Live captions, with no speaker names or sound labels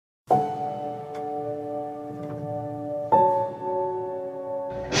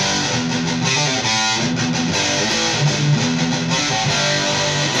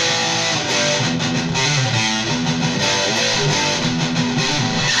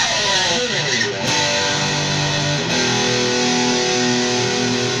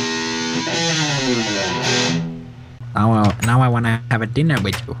dinner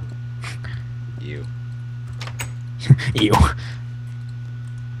with you. You. Ew.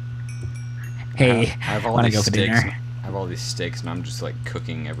 Hey, I have all wanna these go for steaks. dinner? I have all these steaks, and I'm just like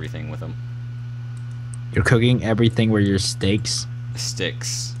cooking everything with them. You're cooking everything with your steaks?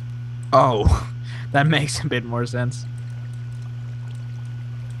 Sticks. Oh, that makes a bit more sense.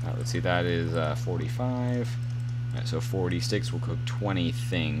 Let's see, that is 45. Alright, so 40 sticks will cook 20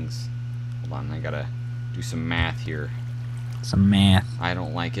 things. Hold on, I gotta do some math here. Some math. I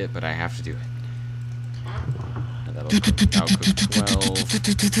don't like it, but I have to do it. And that'll cook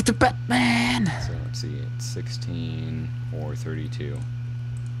 12. Batman! So let's see, it's 16 or 32.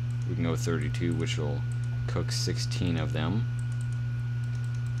 We can go 32, which will cook 16 of them.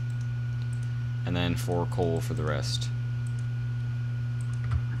 And then 4 coal for the rest.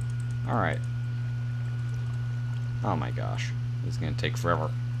 Alright. Oh my gosh. This is gonna take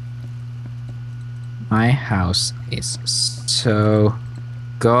forever. My house is so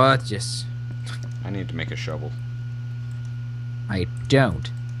gorgeous. I need to make a shovel. I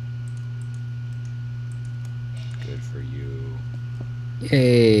don't. Good for you.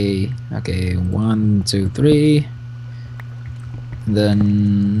 Yay. Okay, 1, 2, 3.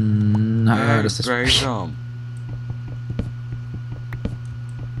 Then how does this work? Basom.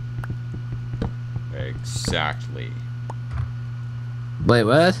 Exactly. Wait,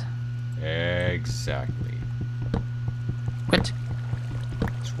 what? Exactly. What?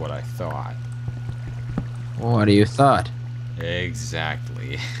 That's what I thought. What do you thought?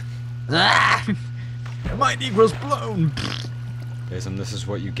 Exactly. Ah! Mind equals blown. Basom, this is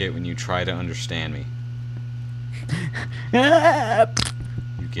what you get when you try to understand me. Ah!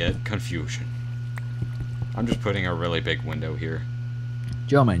 You get confusion. I'm just putting a really big window here.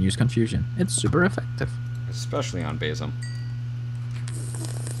 Joe man, use confusion. It's super effective. Especially on Basom.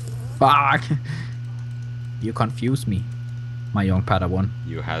 Fuck. You confuse me, my young Padawan.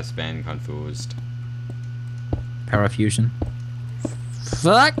 You has been confused. Parafusion.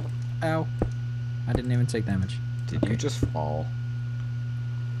 Fuck! Ow. I didn't even take damage. Did you just fall?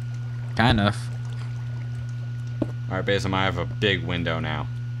 Kind of. Alright, Basom, I have a big window now.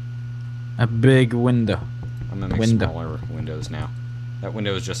 A big window. I'm gonna make smaller windows now. That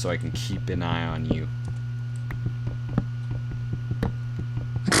window is just so I can keep an eye on you.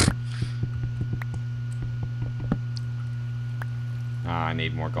 I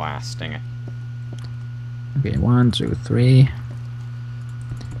need more glass, dang it. Okay, 1, 2, 3.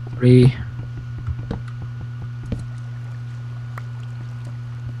 3.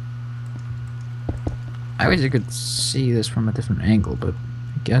 I wish I could see this from a different angle, but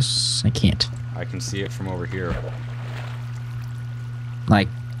I guess I can't. I can see it from over here. Like,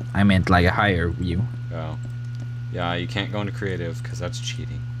 I meant like a higher view. Oh. Yeah, you can't go into creative, because that's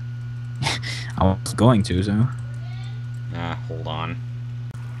cheating. I was going to, so. Hold on.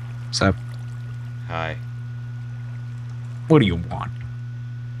 So, Hi. what do you want?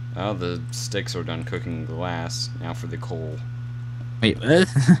 Oh, the sticks are done cooking glass. Now for the coal. Wait, what?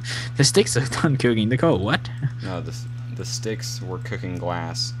 The sticks are done cooking the coal, what? No, the sticks were cooking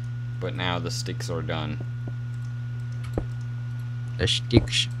glass, but now the sticks are done. The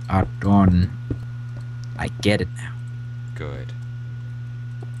sticks are done. I get it now. Good.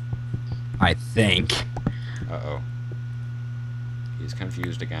 I think. Uh-oh. He's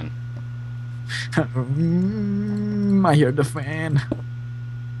confused again. I hear the fan.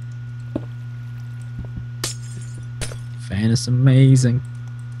 Fan is amazing.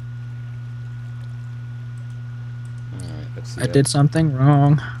 Alright, let's see. I did something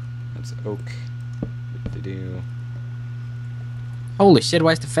wrong. That's oak. Do. Holy shit,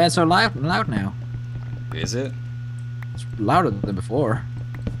 why is the fan so loud now? Is it? It's louder than before.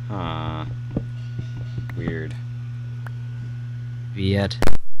 Huh. Weird. Weird.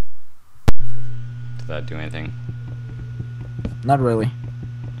 Did that do anything? Not really.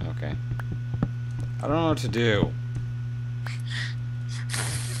 Okay. I don't know what to do.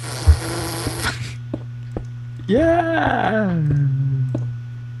 Yeah.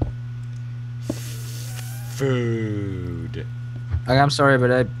 Food. Okay, I'm sorry,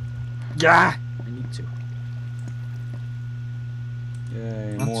 but I need to.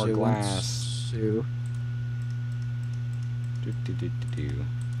 Yay, One, more two, glass. 1, 2. Do.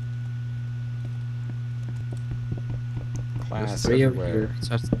 There's Glass 3 over everywhere. here. It's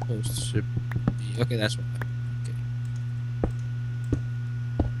not supposed to be. Okay, that's what. Okay.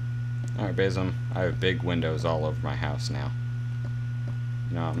 Alright, Basom, I have big windows all over my house now.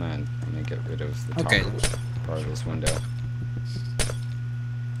 No, I'm gonna get rid of the top part of this window.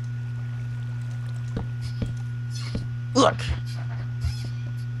 Look.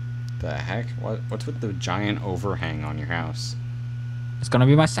 The heck? What's with the giant overhang on your house? It's gonna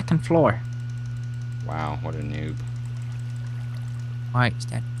be my second floor. Wow, what a noob. Why is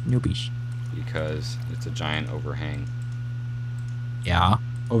that noobish? Because it's a giant overhang. Yeah,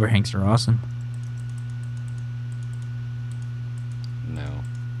 overhangs are awesome. No.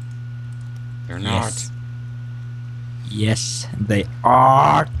 They're Yes. not. Yes, they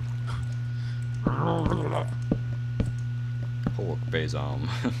are. Oh, look, Basom.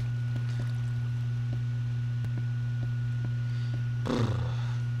 Oh,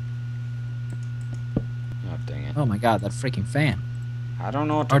 dang it. Oh my god, that freaking fan. I don't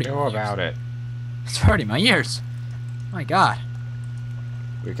know what to do about it. It's hurting my ears. My god.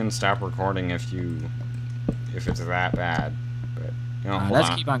 We can stop recording if it's that bad. But, you know, hold Let's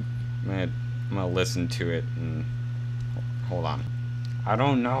on. keep on. I'm gonna listen to it and hold on. I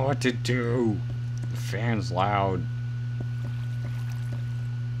don't know what to do. The fan's loud.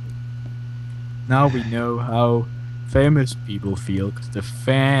 Now we know how famous people feel because the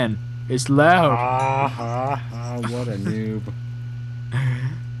fan is loud. What a noob.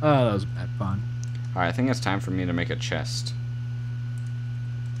 Oh, that was bad fun. Alright, I think it's time for me to make a chest.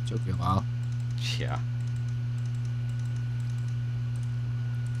 Took me a while. Yeah.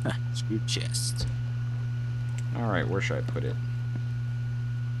 Screw chest. Alright, where should I put it?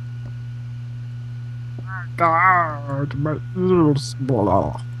 God, my ears.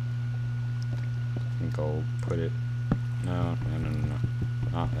 Blah. I think I'll put it... No.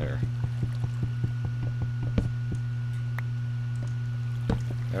 Not there.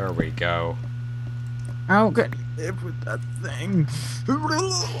 There we go. How could you live with that thing?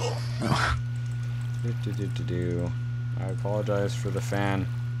 I apologize for the fan,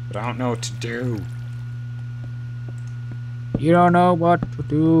 but I don't know what to do. You don't know what to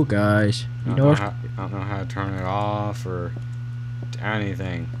do, guys. I don't know how to turn it off or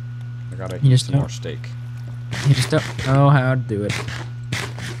anything. I gotta eat some more steak. You just don't know how to do it.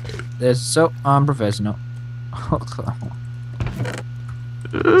 This is so unprofessional.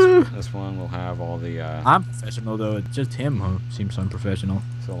 This one will have all the I'm professional though, it's just him who seems unprofessional.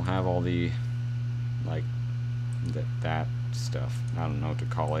 so we'll have all the like that stuff. I don't know what to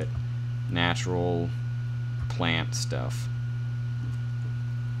call it. Natural plant stuff.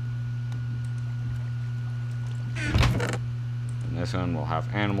 And this one will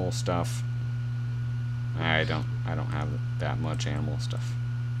have animal stuff. I don't have that much animal stuff.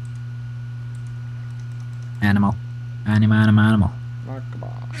 Animal.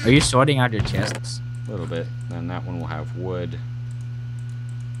 Are you sorting out your chests? A little bit. Then that one will have wood.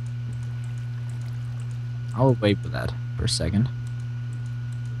 I'll wait for that for a second.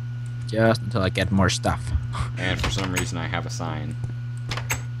 Just until I get more stuff. And for some reason I have a sign.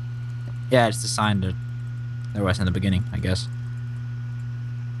 Yeah, it's the sign that there was in the beginning, I guess.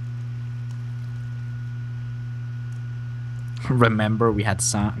 Remember we had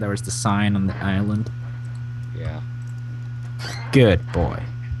there was the sign on the island? Yeah. Good boy.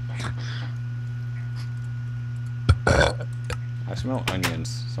 I smell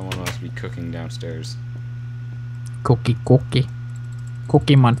onions. Someone must be cooking downstairs. Cookie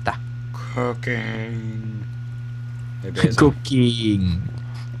monster. Cooking. Hey, Basil. Cooking.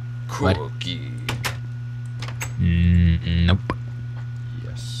 Cookie. Nope.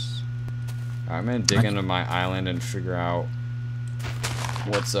 Yes. I'm gonna dig into my island and figure out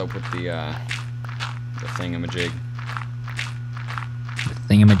what's up with the thingamajig.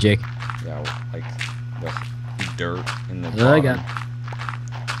 Thingamajig. Yeah, like the dirt in the I bottom. got.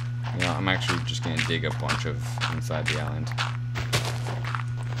 You know, I'm actually just gonna dig a bunch of inside the island.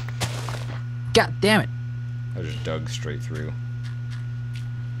 God damn it! I just dug straight through.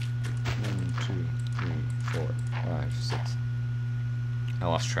 1, 2, 3, 4, 5, 6. I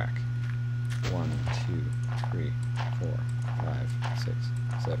lost track. 1, 2, 3, 4, 5, 6,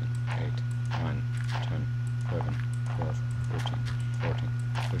 7, 8, 9, 10, 11, 12, 13, 14,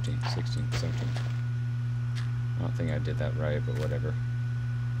 15, 16, 17. I don't think I did that right, but whatever.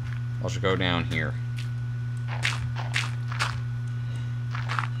 I'll just go down here.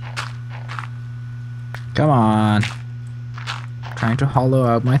 Come on. Trying to hollow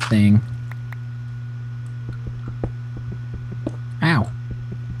out my thing. Ow.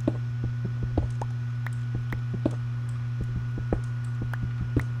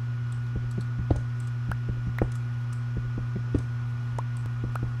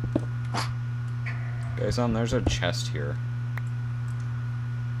 Basom, there's a chest here.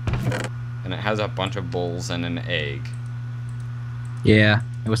 And it has a bunch of bowls and an egg. Yeah,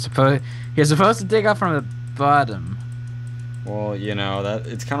 it was supposed. You're supposed to dig up from the bottom. Well, you know, that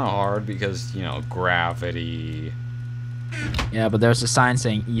it's kind of hard because, you know, gravity. Yeah, but there's a sign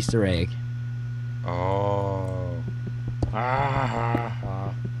saying Easter egg. Oh.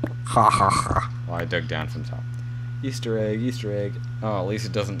 Ah, Ha ha ha. well, I dug down from top. Easter egg, Easter egg. Oh, at least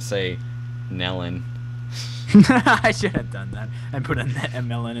it doesn't say Nellen. I should have done that and put a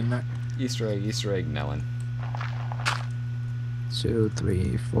melon in there. Easter egg, Nellen. 2,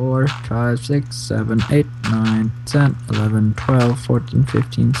 3, 4, 5, 6, 7, 8, 9, 10, 11, 12, 14,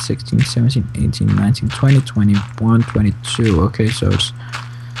 15, 16, 17, 18, 19, 20, 21, 22. Okay, so it's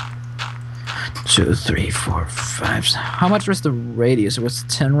 2, 3, 4, 5. How much was the radius? It was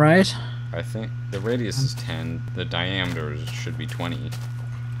 10, right? I think the radius is 10. The diameter should be 20.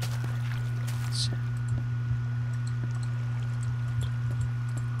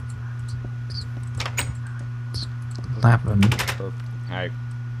 11. Hi.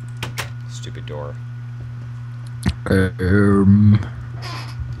 Stupid door. Um.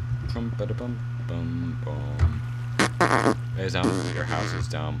 Bum, bada, bum, bum, bum. Basom, your house is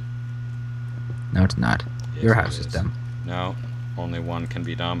dumb. No, it's not. Yes, Your it house is dumb. No, only one can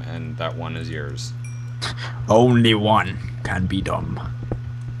be dumb, and that one is yours. Only one can be dumb.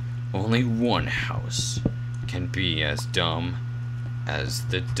 Only one house can be as dumb as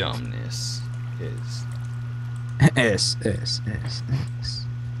the dumbness is. Yes.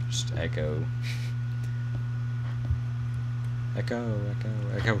 Just echo.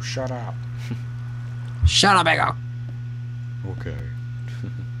 Echo, shut up. Shut up, Echo. Okay.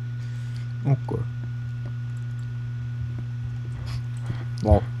 Okay.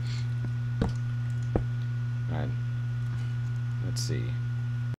 Well, Alright. Let's see.